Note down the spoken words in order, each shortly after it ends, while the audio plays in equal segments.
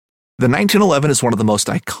The 1911 is one of the most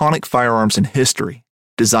iconic firearms in history.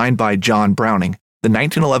 Designed by John Browning, the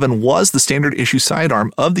 1911 was the standard issue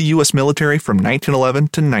sidearm of the U.S. military from 1911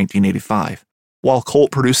 to 1985. While Colt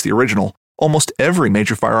produced the original, almost every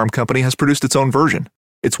major firearm company has produced its own version.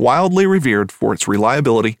 It's wildly revered for its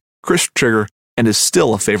reliability, crisp trigger, and is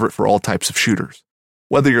still a favorite for all types of shooters.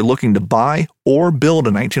 Whether you're looking to buy or build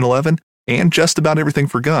a 1911 and just about everything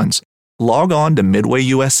for guns, log on to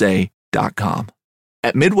MidwayUSA.com.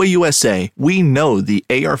 At Midway USA, we know the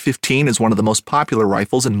AR-15 is one of the most popular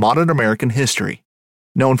rifles in modern American history.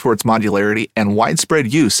 Known for its modularity and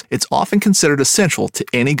widespread use, it's often considered essential to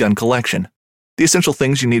any gun collection. The essential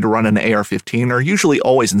things you need to run an AR-15 are usually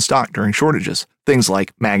always in stock during shortages, things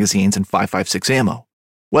like magazines and 5.56 ammo.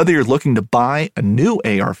 Whether you're looking to buy a new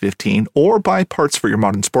AR-15 or buy parts for your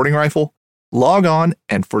modern sporting rifle, log on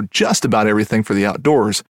and for just about everything for the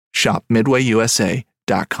outdoors, shop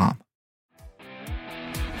MidwayUSA.com.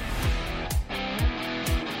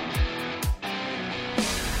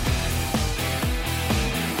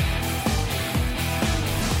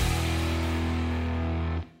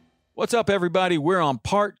 What's up, everybody? We're on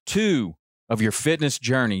part 2 of your fitness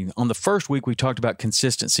journey. On the first week, we talked about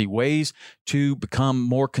consistency, ways to become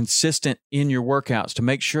more consistent in your workouts, to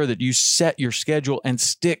make sure that you set your schedule and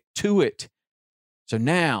stick to it. So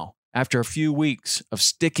now, after a few weeks of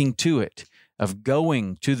sticking to it, of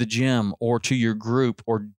going to the gym or to your group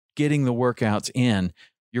or getting the workouts in,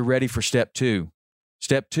 you're ready for step 2.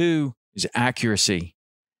 Step 2 is accuracy.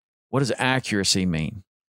 What does accuracy mean?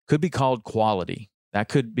 Could be called quality. That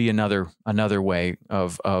could be another way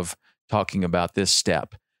of talking about this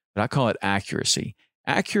step, but I call it accuracy.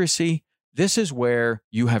 Accuracy, this is where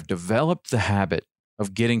you have developed the habit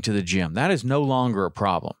of getting to the gym. That is no longer a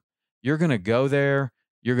problem. You're going to go there,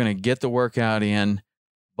 you're going to get the workout in,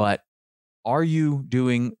 but are you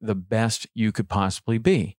doing the best you could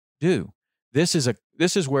possibly do? This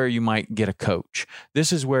is where you might get a coach.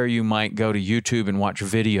 This is where you might go to YouTube and watch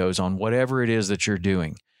videos on whatever it is that you're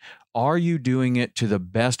doing. Are you doing it to the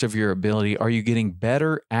best of your ability? Are you getting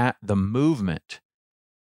better at the movement?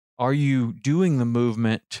 Are you doing the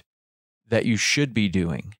movement that you should be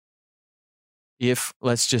doing? If,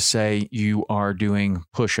 let's just say, you are doing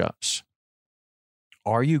push-ups,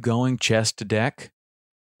 are you going chest to deck,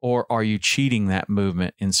 or are you cheating that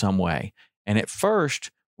movement in some way? And at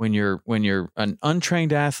first, when you're an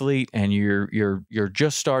untrained athlete and you're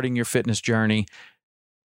just starting your fitness journey,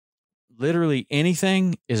 literally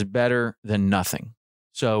anything is better than nothing.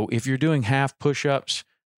 So if you're doing half push-ups,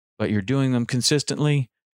 but you're doing them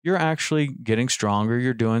consistently, you're actually getting stronger.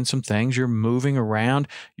 You're doing some things. You're moving around.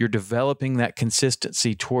 You're developing that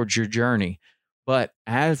consistency towards your journey. But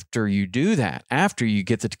after you do that, after you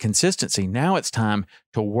get the consistency, now it's time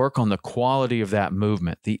to work on the quality of that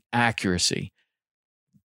movement, the accuracy.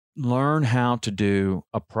 Learn how to do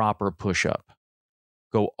a proper push-up.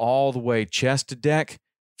 Go all the way chest to deck.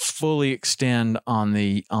 Fully extend on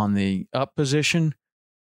the up position.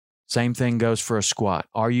 Same thing goes for a squat.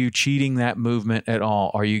 Are you cheating that movement at all?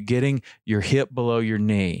 Are you getting your hip below your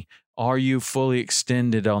knee? Are you fully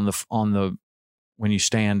extended on the when you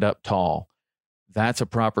stand up tall? That's a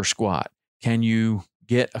proper squat. Can you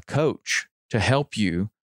get a coach to help you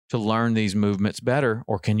to learn these movements better,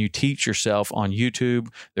 or can you teach yourself on YouTube?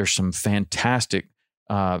 There's some fantastic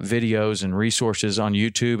videos and resources on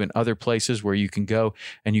YouTube and other places where you can go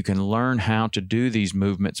and you can learn how to do these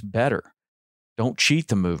movements better. Don't cheat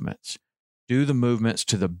the movements. Do the movements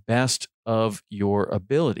to the best of your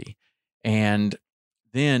ability. And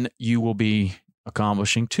then you will be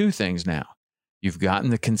accomplishing 2 things now. You've gotten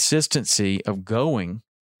the consistency of going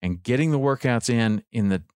and getting the workouts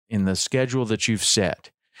in the schedule that you've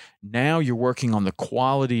set. Now you're working on the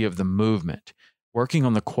quality of the movement. Working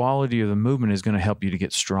on the quality of the movement is going to help you to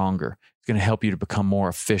get stronger. It's going to help you to become more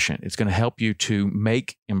efficient. It's going to help you to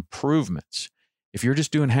make improvements. If you're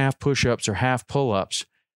just doing half push-ups or half pull-ups,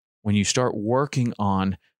 when you start working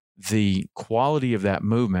on the quality of that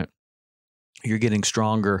movement, you're getting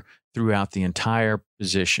stronger throughout the entire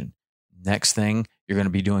position. Next thing, you're going to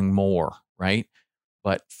be doing more, right?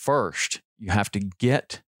 But first, you have to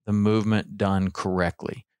get the movement done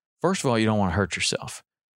correctly. First of all, you don't want to hurt yourself.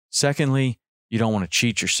 Secondly, you don't want to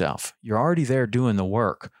cheat yourself. You're already there doing the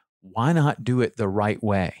work. Why not do it the right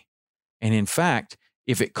way? And in fact,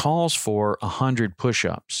 if it calls for 100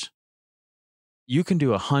 push-ups, you can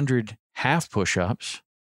do 100 half push-ups,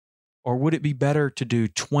 or would it be better to do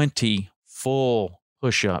 20 full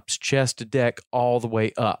push-ups, chest to deck, all the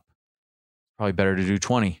way up? Probably better to do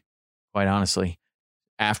 20, quite honestly,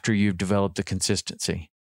 after you've developed the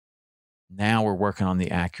consistency. Now we're working on the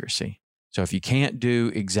accuracy. So if you can't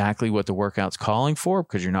do exactly what the workout's calling for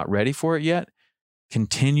because you're not ready for it yet,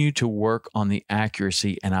 continue to work on the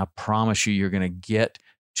accuracy. And I promise you're going to get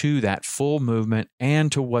to that full movement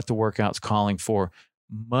and to what the workout's calling for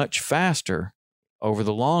much faster over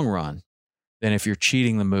the long run than if you're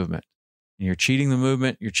cheating the movement. And you're cheating the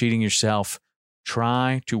movement, you're cheating yourself.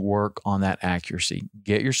 Try to work on that accuracy.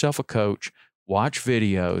 Get yourself a coach, watch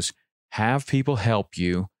videos, have people help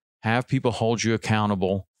you, have people hold you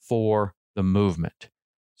accountable for the movement.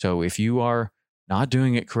 So if you are not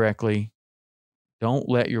doing it correctly, don't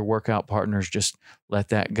let your workout partners just let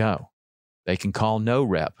that go. They can call no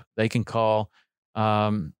rep. They can call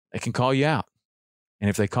you out. And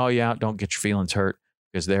if they call you out, don't get your feelings hurt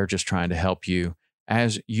because they're just trying to help you,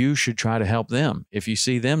 as you should try to help them if you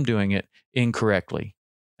see them doing it incorrectly.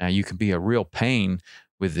 Now, you can be a real pain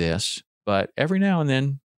with this, but every now and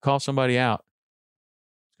then call somebody out.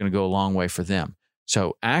 It's going to go a long way for them.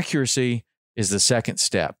 So accuracy is the second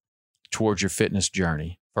step towards your fitness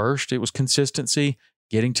journey. First, it was consistency,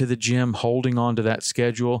 getting to the gym, holding on to that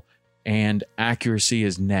schedule, and accuracy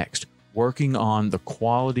is next. Working on the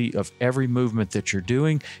quality of every movement that you're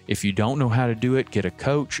doing. If you don't know how to do it, get a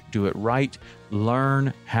coach, do it right,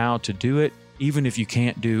 learn how to do it, even if you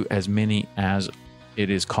can't do as many as it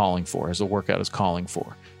is calling for, as the workout is calling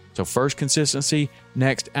for. So first consistency,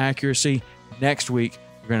 next accuracy. Next week,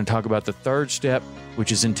 we're going to talk about the third step,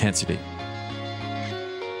 which is intensity.